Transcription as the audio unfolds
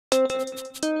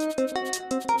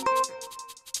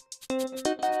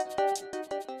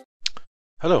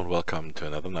Hello and welcome to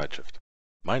another night shift.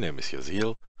 My name is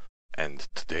Yazil, and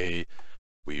today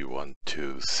we want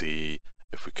to see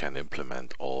if we can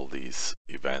implement all these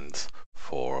events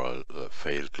for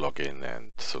failed login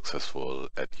and successful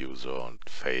add user and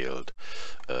failed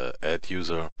add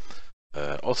user.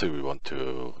 Also, we want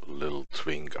to little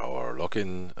tweak our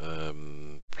login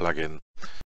plugin.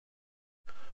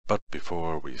 But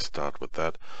before we start with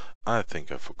that, I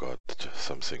think I forgot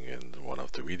something in one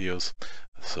of the videos.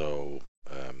 So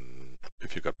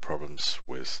if you got problems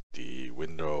with the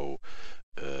window,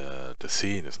 the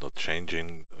scene is not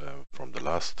changing from the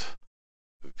last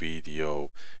video,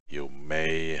 you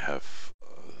may have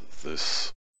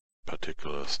this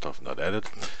particular stuff not added.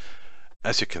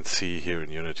 As you can see here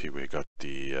in Unity, we got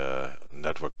the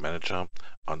network manager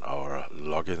on our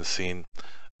login scene,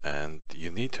 and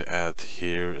you need to add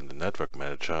here in the network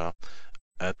manager,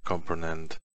 add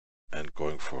component, and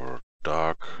going for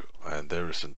dark, and there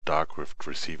is a dark rift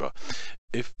receiver.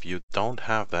 If you don't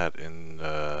have that in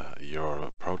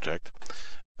your project,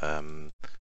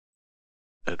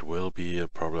 it will be a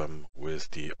problem with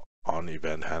the on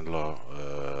event handler,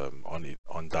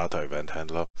 on data event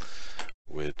handler,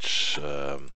 which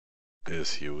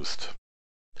is used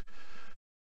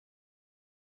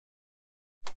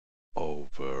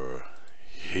over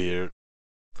here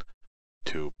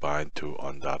to bind to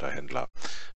on data handler.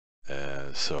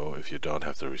 So if you don't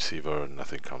have the receiver,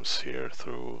 nothing comes here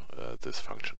through this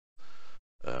function.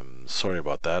 Sorry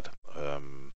about that.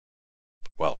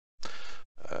 Well,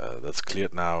 that's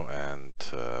cleared now, and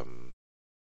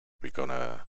we're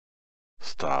gonna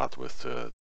start with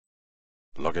the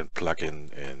login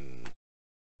plugin in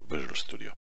Visual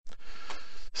Studio.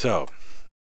 So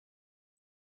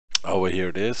over here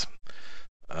it is.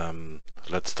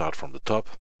 Let's start from the top.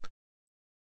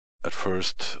 At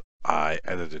first, I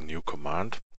added a new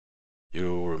command.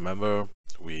 You remember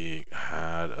we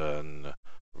had a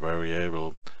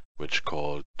variable which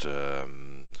called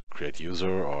create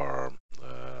user or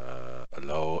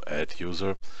allow add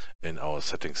user in our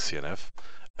settings CNF,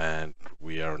 and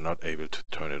we are not able to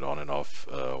turn it on and off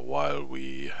while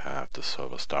we have the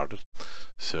server started.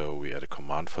 So we had a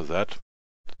command for that.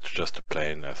 It's just a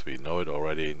plain, as we know it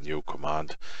already, new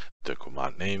command, the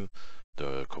command name,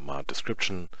 the command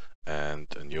description, and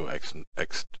a new action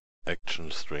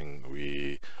string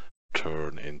we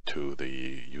turn into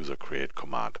the user create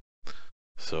command.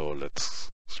 So let's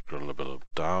scroll a bit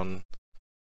down,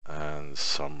 and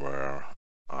somewhere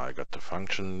I got the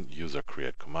function user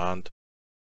create command.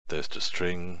 There's the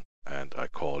string, and I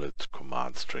call it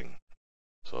command string.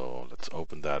 So let's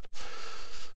open that.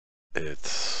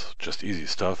 It's just easy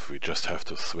stuff. We just have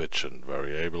to switch a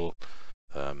variable.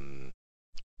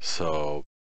 So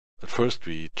at first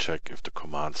we check if the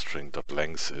command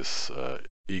string.length is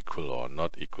equal or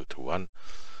not equal to 1.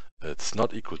 It's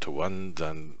not equal to 1,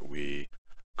 then we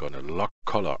gonna log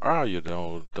color. You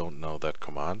don't know that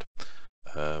command.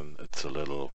 It's a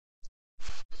little,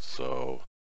 so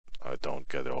I don't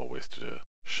get always to the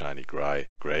shiny gray.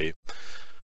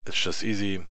 It's just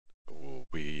easy.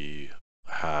 We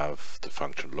have the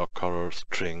function log color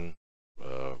string,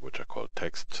 which I call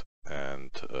text,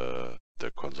 and the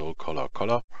console color,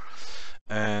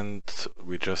 and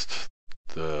we just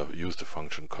use the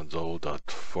function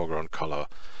console.foreground color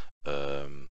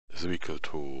is equal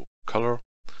to color,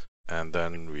 and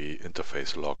then we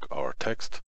interface log our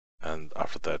text, and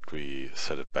after that we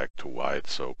set it back to white,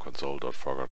 so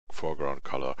console.foreground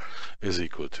color is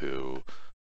equal to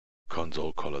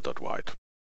console color.white.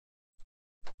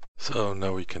 So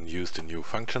now we can use the new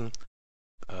function.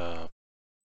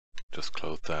 Just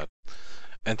close that,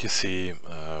 and you see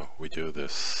we do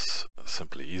this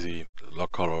simply easy,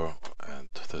 log color, and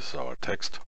this is our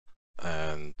text,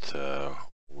 and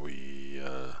we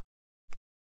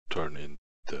turn in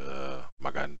the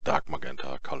dark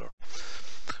magenta color,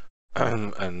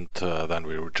 and then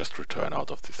we will just return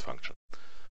out of this function.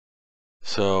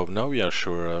 So now we are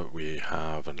sure we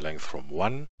have a length from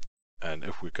 1, and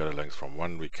if we get a length from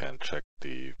 1, we can check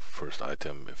the first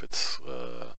item if it's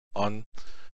on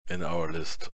in our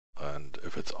list, and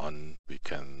if it's on, we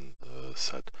can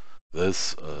set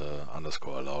this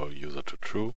underscore allow user to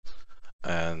true,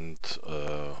 and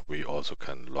we also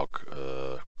can log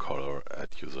color add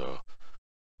user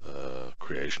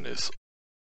creation is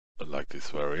like this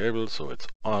variable, so it's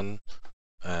on,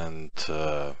 and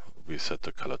we set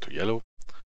the color to yellow,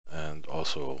 and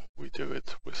also we do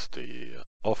it with the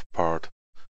off part,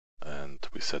 and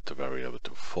we set the variable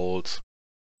to false,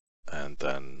 and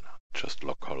then just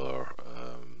log color,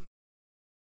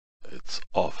 it's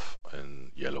off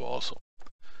in yellow also.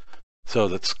 So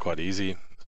that's quite easy.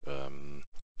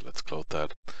 Let's close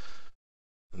that.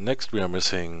 Next, we are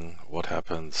missing what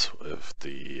happens if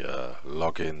the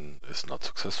login is not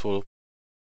successful.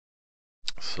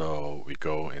 So we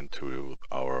go into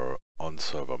our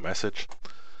on-server message,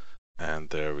 and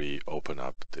there we open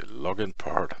up the login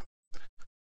part.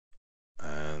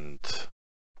 And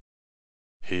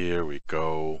here we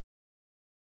go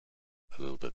a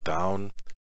little bit down.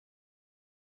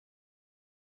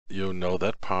 You know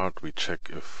that part, we check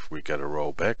if we get a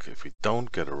row back. If we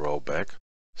don't get a row back,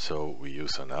 so we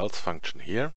use an else function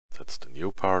here. That's the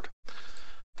new part.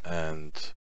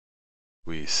 And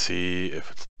we see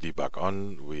if it's debug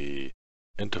on, we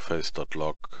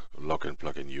interface.log login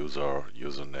plugin user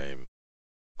username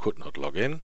could not log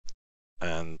in.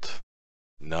 And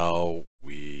now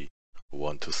we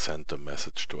want to send a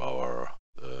message to our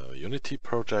Unity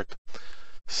project.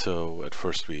 So at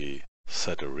first we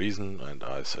set a reason, and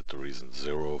I set the reason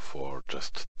 0 for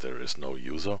just there is no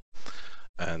user.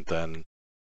 And then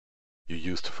you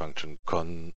use the function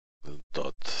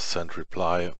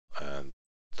con.sendReply and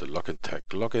the login tag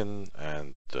login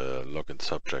and the login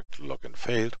subject login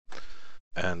failed,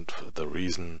 and the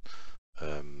reason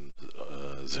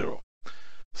 0.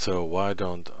 So why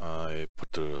don't I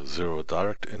put the 0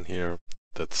 direct in here?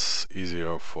 That's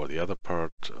easier for the other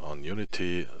part on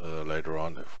Unity later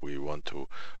on if we want to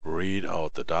read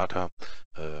out the data.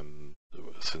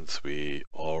 Since we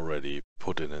already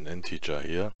put in an integer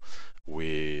here,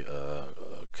 we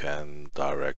can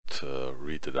direct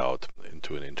read it out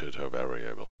into an integer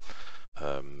variable.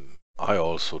 I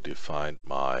also defined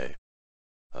my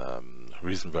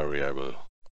reason variable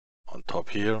on top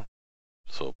here,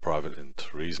 so private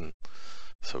int reason.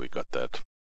 So we got that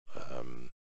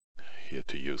here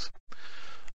to use.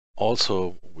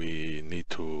 Also, we need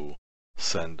to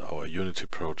send our Unity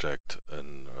project a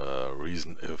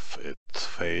reason if it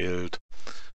failed,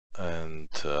 and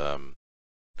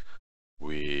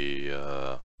we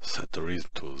set the reason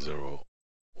to 0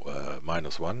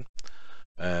 -1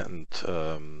 and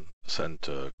send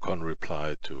a con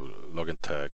reply to login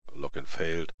tag login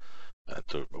failed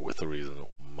and with the reason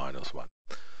 -1.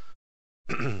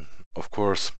 Of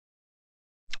course,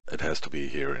 it has to be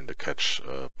here in the catch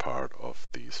part of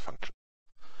these functions.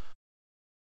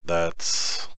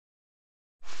 That's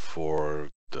for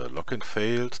the login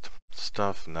failed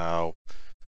stuff. Now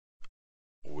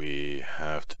we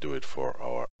have to do it for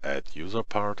our add user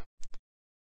part.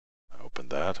 I open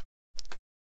that.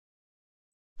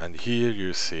 And here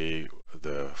you see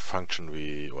the function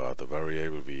the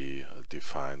variable we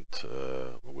defined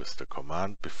with the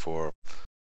command before,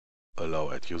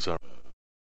 allow add user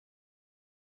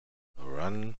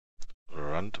run.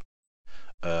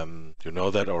 You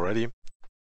know that already,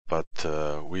 but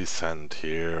we send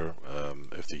here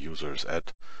if the user is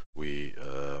add, we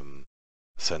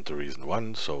send the reason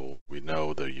 1, so we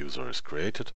know the user is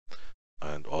created.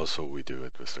 And also we do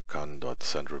it with the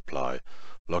con.sendReply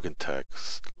login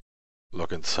text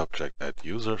login subject add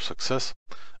user success,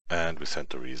 and we send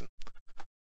the reason.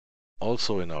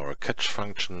 Also in our catch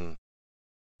function,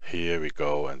 here we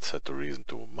go and set the reason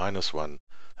to -1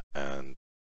 and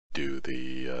do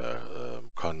the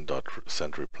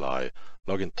con.sendReply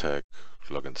login tag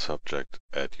login subject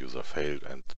add user failed,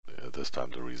 and this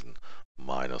time the reason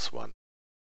 -1.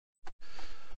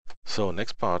 So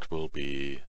next part will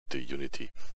be the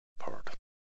Unity part.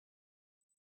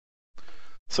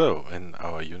 So in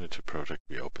our Unity project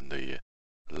we open the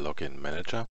login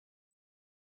manager,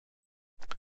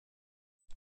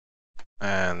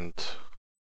 and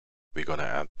we're gonna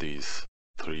add these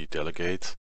 3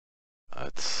 delegates.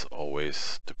 It's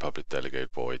always the public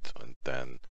delegate void and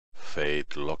then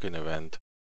failed login event,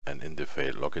 and in the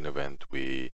failed login event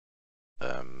we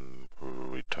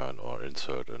return or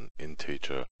insert an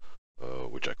integer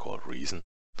which I call reason,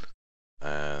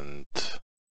 and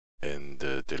in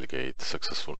the delegate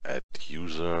successful add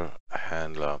user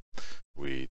handler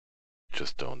we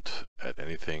just don't add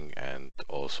anything, and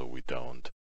also we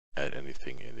don't add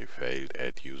anything in the failed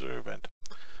add user event.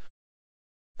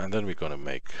 And then we're going to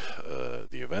make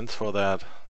the events for that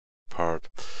part.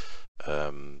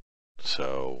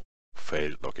 So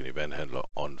failed login event handler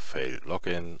on failed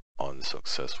login, on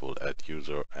successful add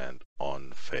user, and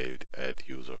on failed add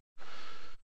user.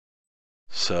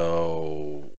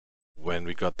 So when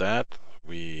we got that,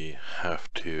 we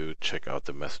have to check out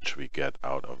the message we get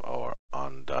out of our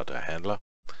onData handler,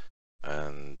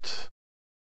 and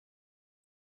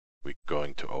we're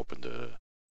going to open the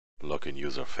login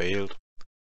user failed.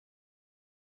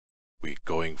 We're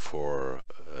going for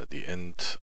the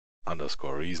int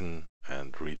underscore reason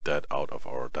and read that out of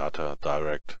our data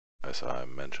direct, as I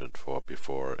mentioned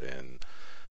before in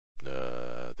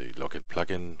the login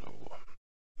plugin.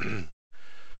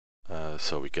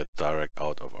 so we get direct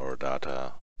out of our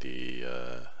data the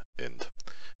int.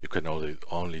 You can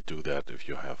only do that if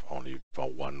you have only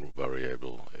one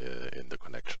variable in the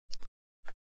connection.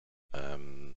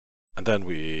 And then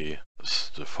we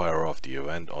fire off the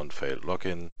event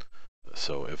onFailedLogin.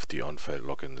 So if the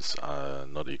onFailedLogin is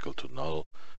not equal to null,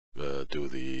 do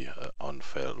the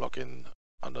onFailedLogin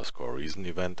underscore reason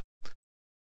event.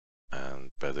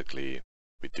 And basically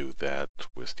we do that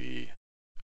with the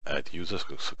add user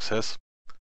success.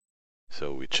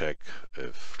 So we check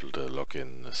if the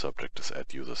login subject is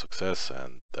add user success,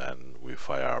 and then we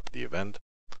fire up the event.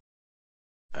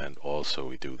 And also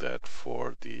we do that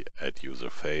for the add user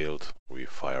failed, we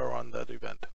fire on that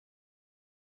event.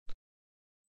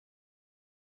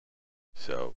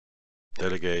 So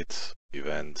delegates,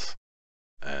 events,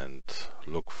 and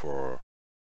look for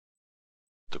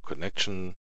the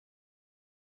connection,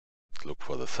 look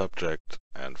for the subject,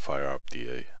 and fire up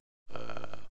the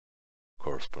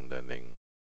corresponding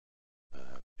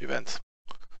events.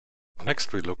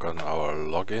 Next we look on our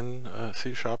login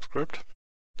C# script,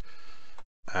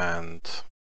 and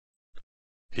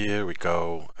here we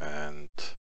go and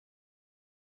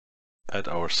add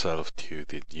ourselves to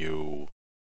the new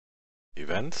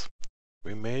events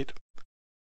we made.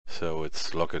 So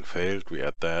it's login failed, we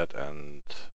add that, and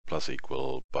plus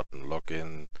equal button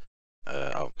login,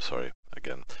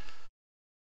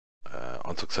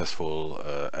 unsuccessful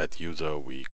add user,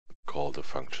 we call the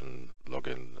function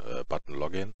login button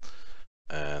login,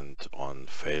 and on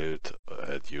failed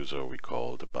add user we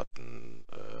call the button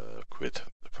quit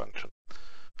function.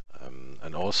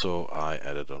 And also I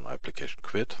added on application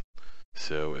quit.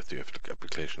 So if the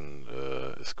application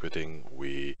is quitting,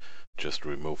 we just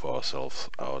remove ourselves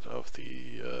out of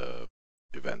the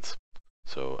events.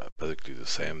 So basically the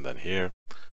same than here,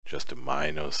 just a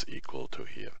minus equal to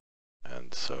here.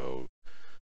 And so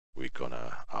we're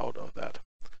gonna out of that.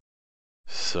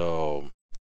 So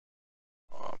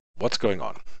what's going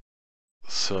on?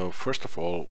 So first of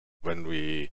all, when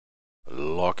we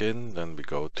log in, then we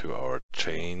go to our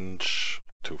change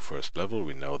to first level.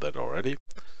 We know that already.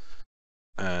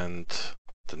 And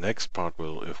the next part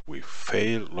will, if we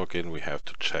fail login, we have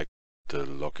to check the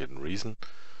login reason.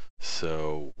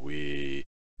 So we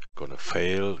gonna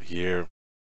fail here,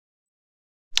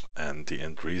 and the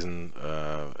end reason,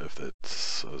 if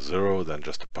it's 0, then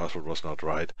just the password was not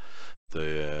right,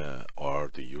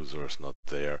 or the user is not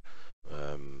there.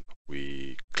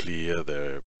 We clear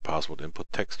the password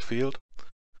input text field,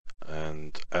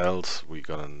 and else we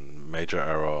got a major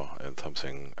error and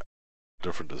something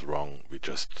different is wrong, we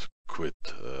just quit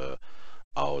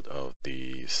out of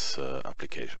this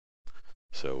application.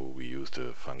 So we use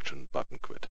the function button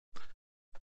quit.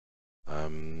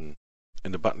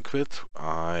 In the button quit,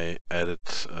 I added,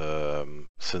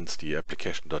 since the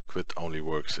application.quit only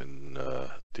works in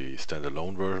the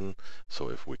standalone version, so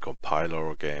if we compile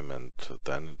our game and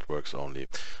then it works only,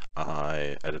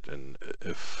 I added an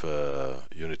if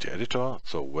Unity editor.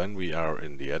 So when we are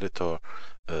in the editor,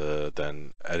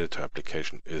 then editor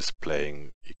application is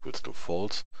playing equals to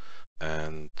false,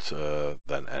 and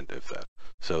then end if that.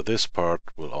 So this part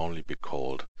will only be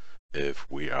called if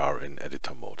we are in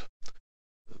editor mode.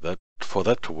 For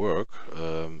that to work,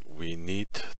 we need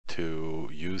to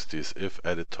use this if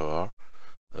editor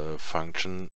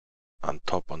function on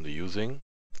top on the using.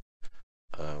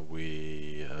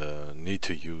 We need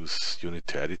to use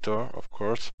Unity editor, of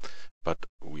course, but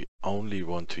we only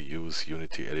want to use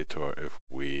Unity editor if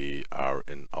we are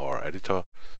in our editor.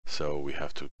 So we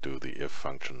have to do the if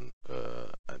function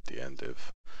at the end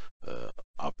if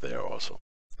up there also.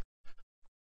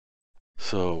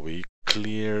 So we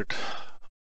cleared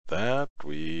that,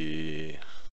 we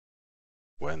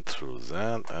went through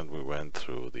that, and we went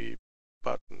through the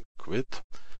button quit.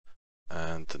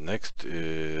 And the next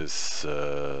is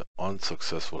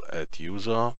unsuccessful add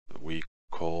user. We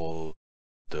call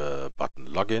the button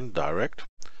login direct.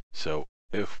 So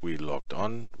if we logged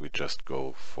on, we just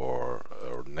go for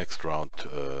our next round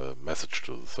message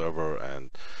to the server,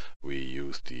 and we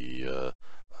use the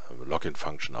login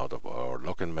function out of our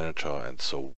login manager, and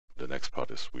so the next part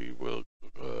is we will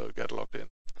get logged in.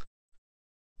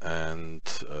 And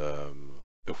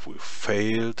if we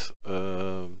failed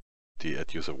the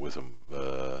add user with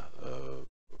a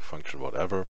function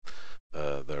whatever,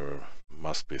 there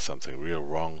must be something real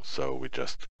wrong, so we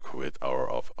just quit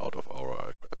out of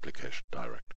our application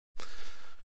direct.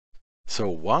 So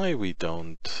why we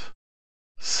don't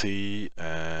see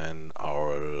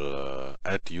our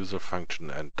add user function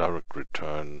and direct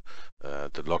return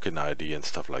the login ID and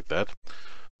stuff like that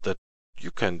you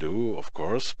can do, of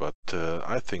course, but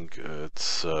I think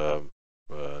it's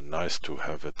nice to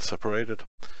have it separated.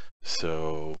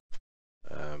 So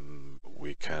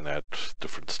we can add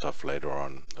different stuff later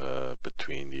on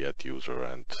between the add user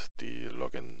and the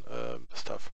login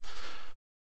stuff.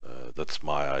 That's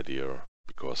my idea,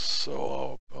 because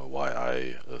why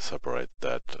I separate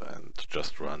that and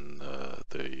just run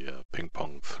the ping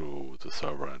pong through the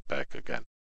server and back again.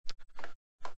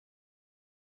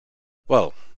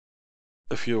 Well,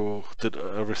 if you did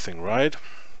everything right,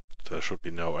 there should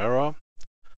be no error.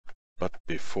 But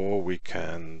before we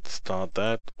can start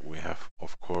that, we have,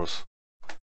 of course,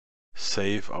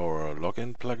 save our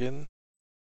login plugin,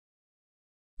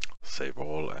 save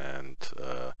all, and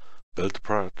build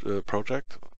the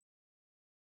project,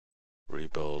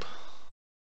 rebuild,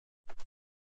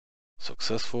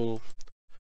 successful,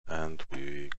 and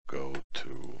we go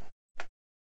to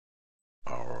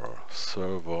our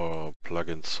server,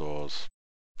 plugin source,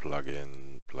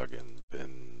 plugin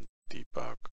bin,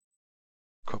 debug,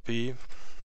 copy,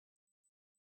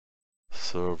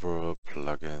 server,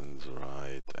 plugins,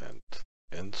 right, and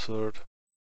insert.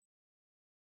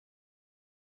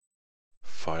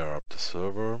 Fire up the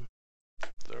server.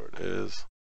 There it is.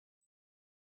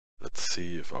 Let's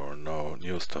see if our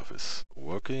new stuff is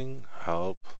working.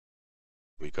 Help.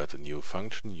 We got a new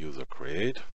function, user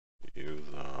create.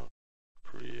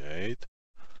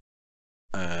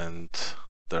 And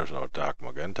there's our dark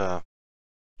magenta.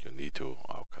 You need to,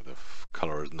 okay, the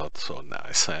color is not so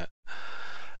nice.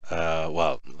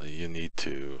 Well, you need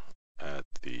to add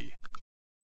the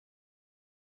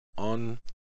on.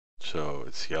 So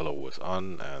it's yellow with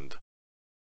on and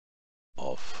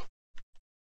off.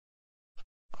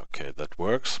 Okay, that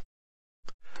works.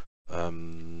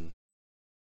 We're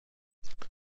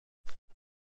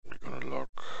gonna log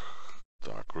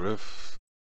dark rift.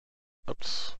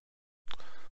 Oops.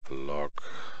 Log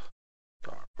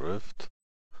dark rift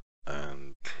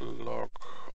and log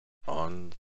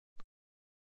on.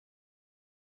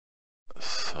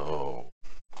 So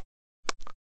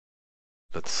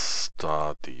let's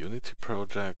start the Unity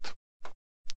project.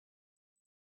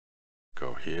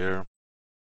 Go here.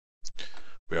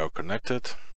 We are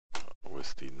connected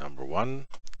with the number 1,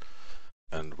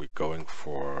 and we're going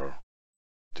for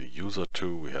the user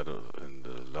 2 we had in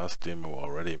the last demo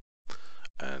already,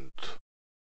 and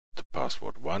the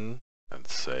password 1, and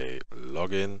say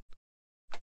login,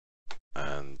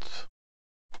 and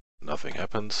nothing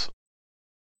happens,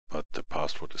 but the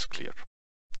password is cleared.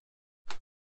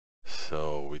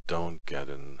 So we don't get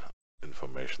an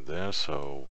information there,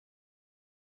 so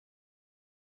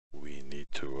we need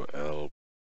to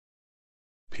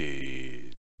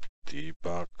lp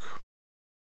debug.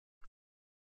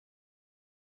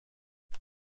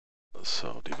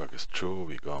 So debug is true,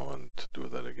 we're going to do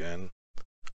that again.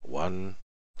 1,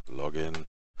 login.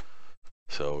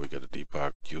 So we get a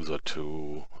debug, user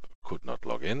 2 could not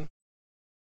log in.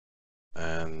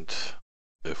 And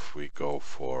if we go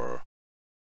for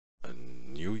a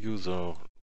new user,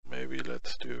 maybe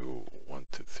let's do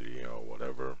 123 or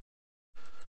whatever,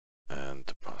 and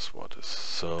the password is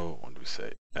so. When we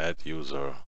say add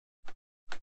user,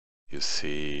 you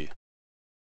see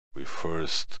we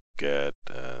first get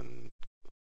an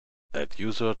add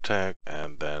user tag,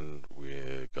 and then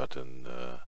we got an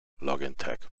login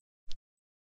tag.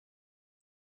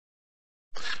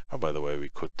 Oh, by the way, we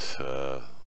could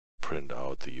print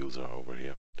out the user over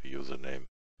here, the username,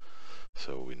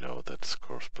 so we know that's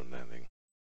corresponding.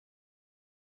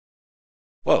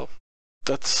 Well,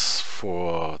 that's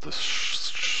for the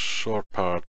short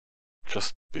part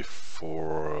just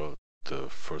before the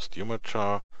first humor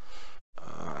jar.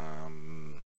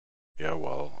 Yeah,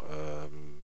 well,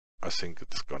 I think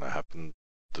it's gonna happen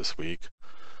this week.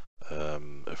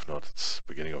 If not, it's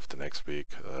beginning of the next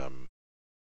week.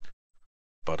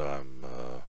 But I'm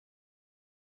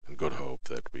in good hope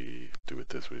that we do it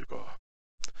this week.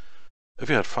 If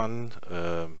you had fun,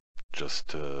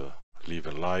 just leave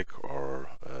a like or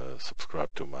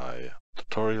subscribe to my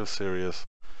tutorial series.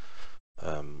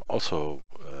 Also,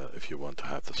 if you want to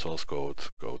have the source code,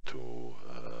 go to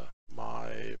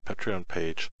my Patreon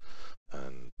page,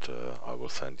 and I will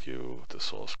send you the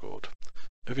source code.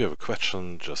 If you have a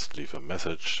question, just leave a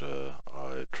message.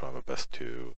 I try my best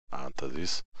to answer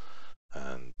this.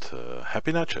 And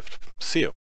happy night shift. See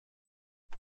you.